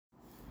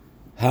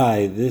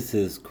Hi, this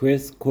is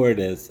Chris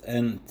Cordes,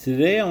 and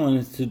today I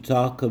wanted to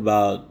talk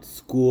about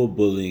school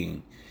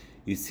bullying.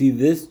 You see,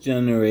 this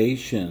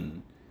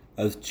generation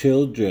of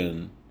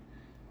children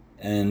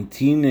and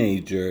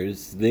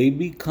teenagers, they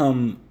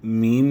become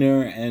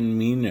meaner and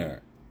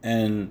meaner,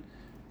 and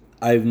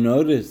I've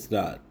noticed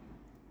that.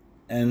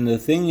 And the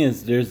thing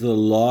is, there's a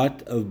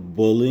lot of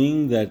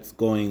bullying that's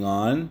going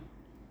on,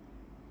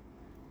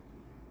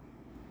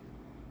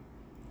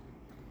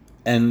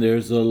 and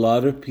there's a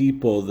lot of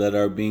people that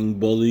are being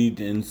bullied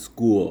in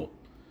school.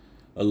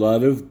 A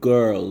lot of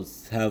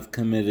girls have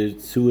committed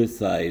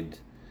suicide.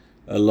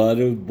 A lot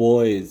of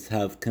boys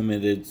have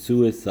committed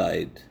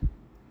suicide.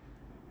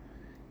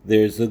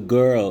 There's a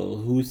girl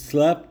who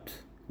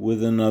slept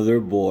with another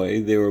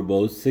boy. They were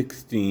both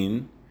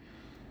 16.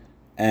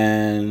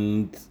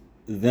 And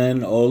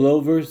then all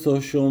over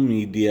social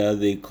media,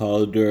 they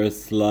called her a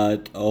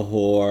slut, a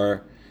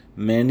whore,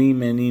 many,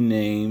 many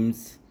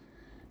names.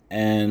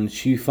 And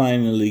she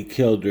finally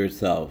killed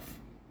herself.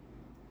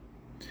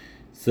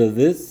 So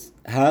this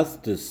has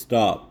to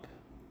stop.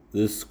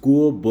 The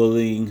school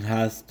bullying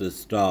has to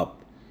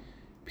stop.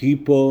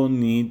 People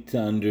need to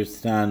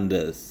understand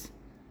this.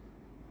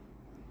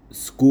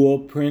 School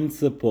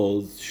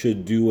principals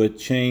should do a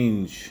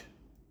change.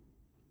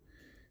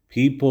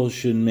 People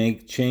should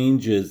make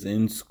changes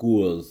in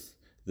schools.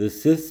 The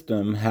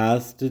system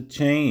has to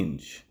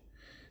change.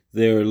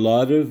 There are a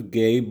lot of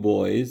gay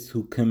boys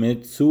who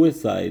commit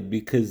suicide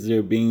because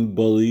they're being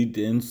bullied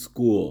in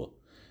school,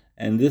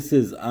 and this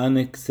is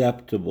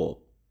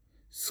unacceptable.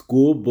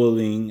 School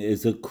bullying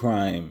is a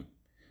crime,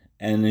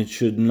 and it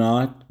should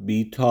not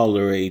be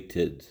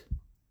tolerated.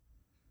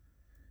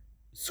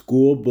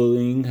 School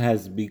bullying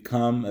has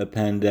become a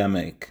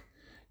pandemic.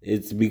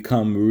 It's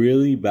become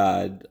really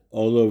bad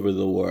all over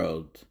the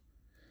world.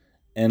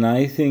 And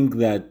I think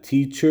that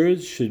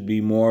teachers should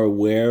be more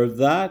aware of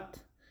that,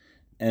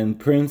 and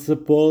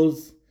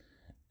principals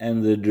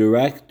and the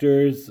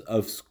directors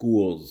of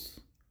schools.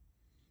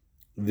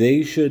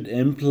 They should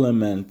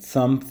implement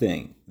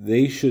something.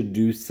 They should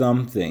do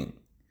something.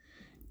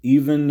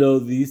 Even though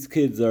these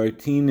kids are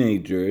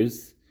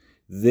teenagers,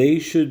 they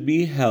should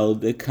be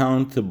held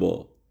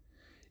accountable.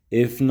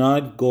 If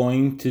not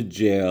going to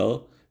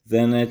jail,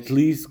 then at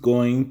least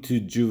going to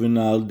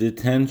juvenile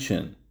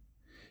detention.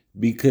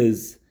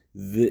 Because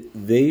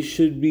they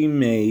should be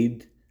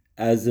made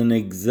as an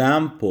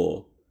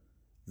example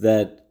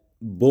that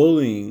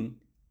bullying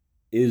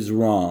is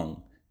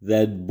wrong,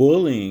 that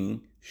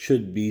bullying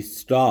should be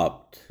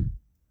stopped,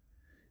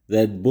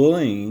 that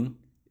bullying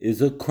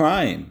is a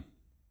crime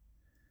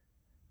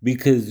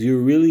because you're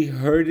really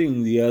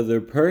hurting the other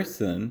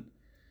person,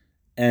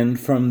 and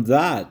from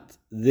that,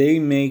 they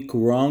make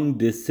wrong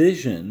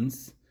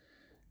decisions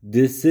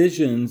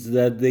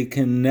that they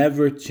can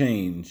never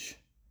change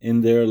in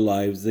their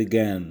lives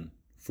again.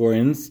 For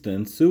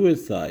instance,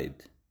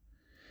 suicide.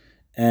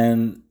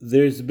 And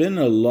there's been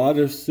a lot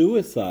of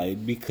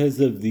suicide because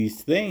of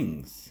these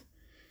things.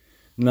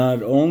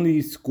 Not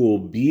only school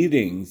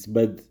beatings,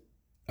 but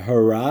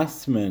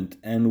harassment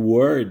and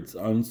words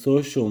on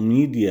social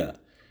media.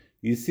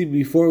 You see,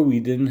 before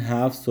we didn't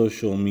have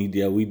social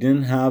media, we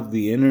didn't have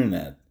the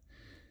internet.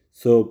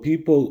 So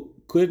people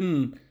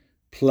couldn't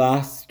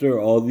plaster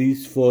all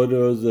these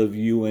photos of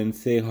you and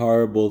say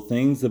horrible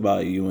things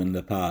about you in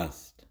the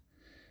past.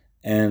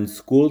 And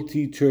school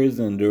teachers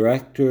and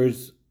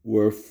directors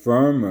were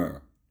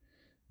firmer.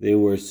 They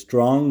were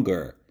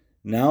stronger.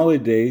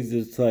 Nowadays,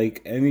 it's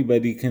like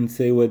anybody can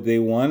say what they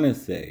want to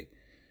say.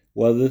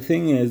 Well, the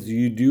thing is,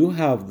 you do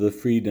have the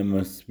freedom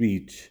of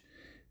speech,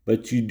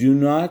 but you do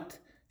not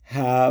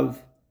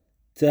have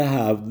to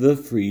have the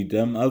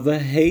freedom of a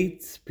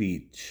hate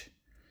speech.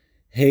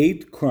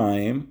 Hate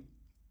crime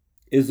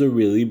is a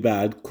really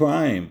bad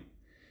crime,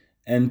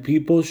 and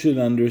people should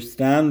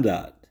understand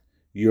that.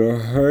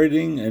 You're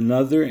hurting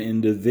another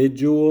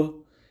individual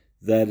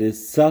that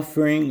is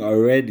suffering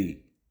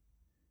already.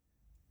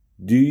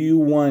 Do you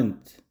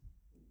want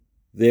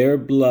their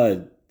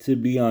blood to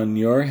be on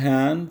your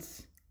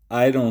hands?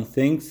 I don't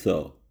think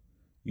so.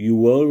 You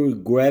will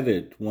regret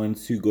it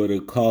once you go to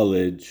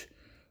college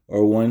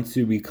or once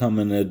you become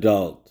an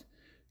adult.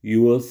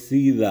 You will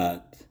see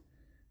that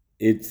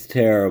it's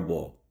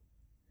terrible.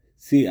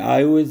 See,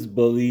 I was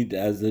bullied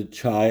as a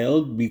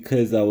child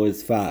because I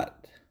was fat.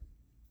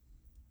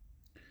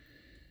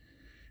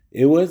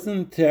 It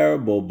wasn't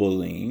terrible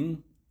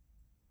bullying.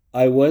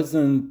 I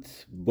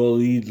wasn't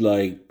bullied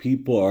like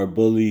people are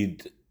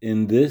bullied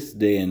in this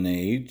day and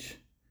age.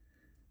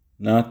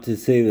 Not to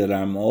say that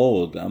I'm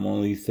old, I'm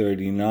only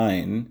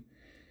 39.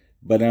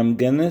 But I'm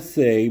gonna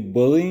say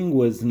bullying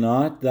was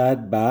not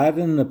that bad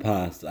in the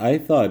past. I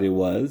thought it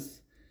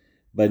was.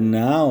 But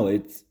now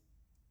it's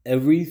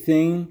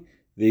everything.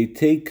 They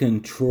take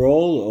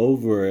control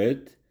over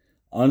it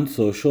on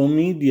social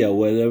media,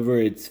 whether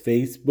it's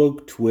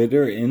Facebook,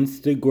 Twitter,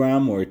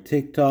 Instagram, or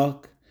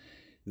TikTok.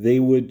 They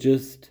would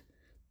just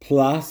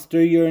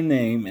plaster your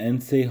name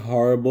and say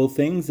horrible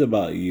things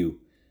about you.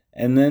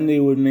 And then they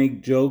would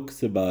make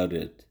jokes about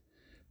it.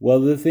 Well,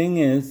 the thing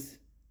is,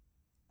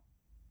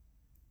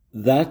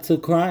 that's a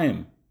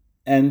crime.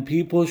 And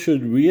people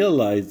should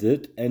realize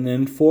it and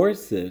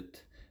enforce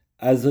it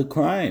as a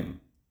crime.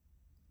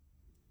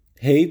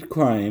 Hate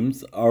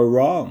crimes are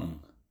wrong.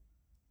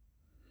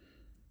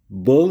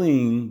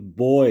 Bullying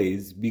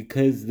boys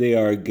because they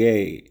are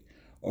gay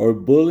or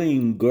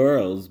bullying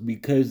girls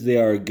because they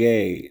are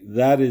gay,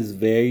 that is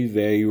very,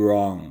 very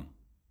wrong.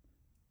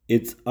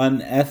 It's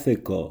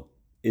unethical.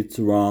 It's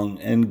wrong,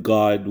 and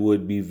God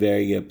would be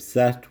very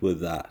upset with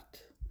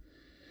that.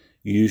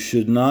 You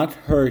should not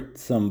hurt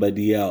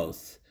somebody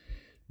else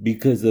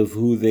because of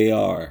who they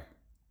are.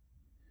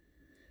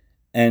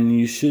 And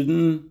you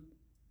shouldn't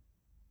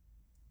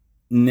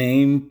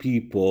name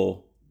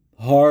people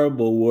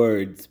horrible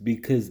words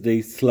because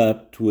they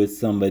slept with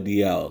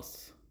somebody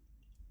else.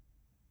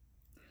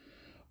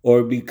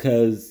 Or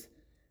because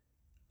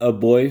a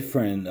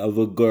boyfriend of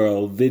a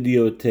girl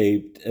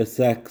videotaped a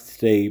sex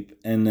tape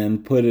and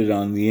then put it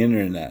on the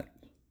internet.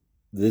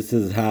 This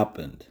has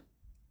happened.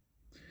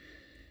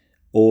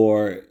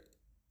 Or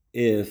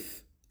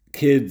if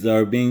kids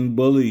are being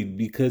bullied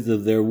because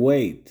of their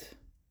weight.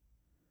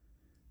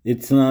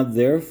 It's not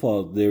their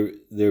fault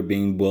they're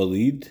being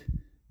bullied.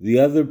 The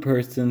other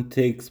person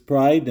takes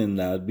pride in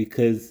that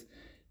because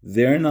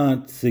they're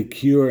not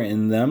secure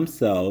in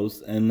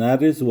themselves, and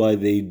that is why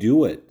they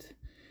do it.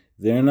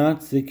 They're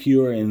not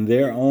secure in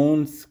their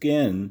own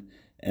skin,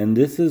 and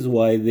this is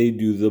why they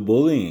do the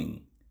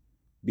bullying,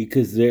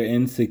 because they're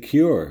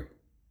insecure.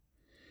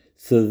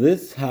 So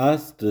this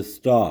has to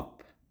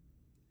stop.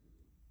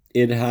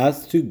 It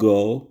has to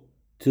go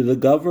to the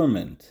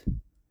government.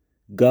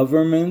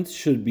 Governments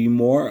should be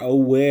more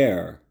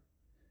aware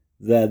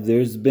that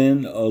there's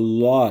been a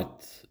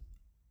lot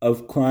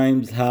of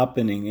crimes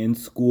happening in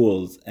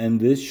schools, and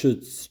this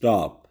should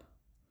stop.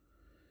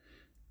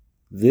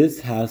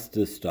 This has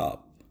to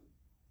stop.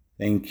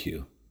 Thank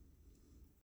you.